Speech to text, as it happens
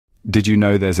Did you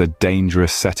know there's a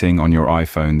dangerous setting on your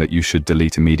iPhone that you should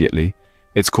delete immediately?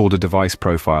 It's called a device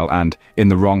profile, and in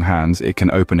the wrong hands, it can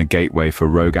open a gateway for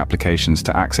rogue applications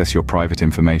to access your private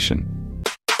information.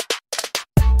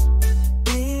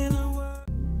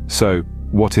 So,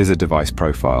 what is a device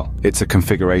profile? It's a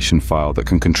configuration file that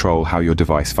can control how your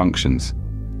device functions.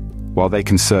 While they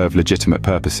can serve legitimate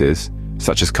purposes,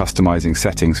 such as customizing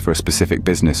settings for a specific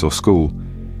business or school,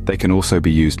 they can also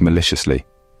be used maliciously.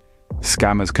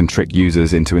 Scammers can trick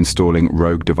users into installing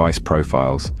rogue device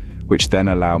profiles, which then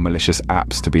allow malicious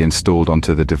apps to be installed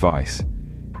onto the device.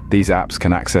 These apps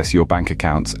can access your bank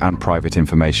accounts and private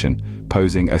information,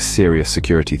 posing a serious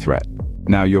security threat.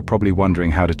 Now, you're probably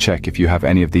wondering how to check if you have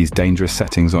any of these dangerous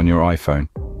settings on your iPhone.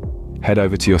 Head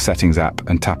over to your Settings app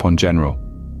and tap on General.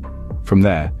 From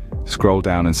there, scroll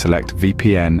down and select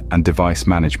VPN and Device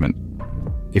Management.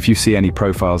 If you see any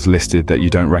profiles listed that you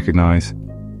don't recognize,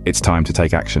 it's time to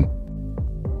take action.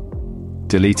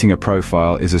 Deleting a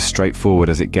profile is as straightforward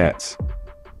as it gets.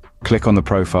 Click on the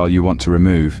profile you want to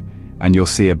remove, and you'll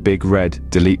see a big red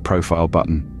Delete Profile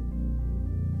button.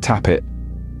 Tap it,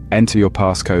 enter your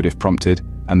passcode if prompted,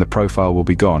 and the profile will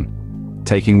be gone,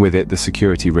 taking with it the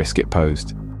security risk it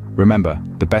posed. Remember,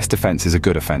 the best defense is a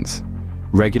good offense.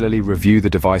 Regularly review the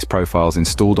device profiles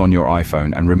installed on your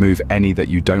iPhone and remove any that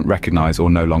you don't recognize or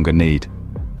no longer need.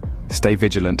 Stay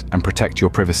vigilant and protect your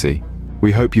privacy.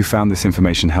 We hope you found this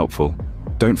information helpful.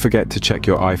 Don't forget to check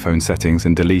your iPhone settings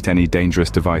and delete any dangerous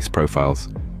device profiles.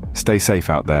 Stay safe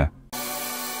out there.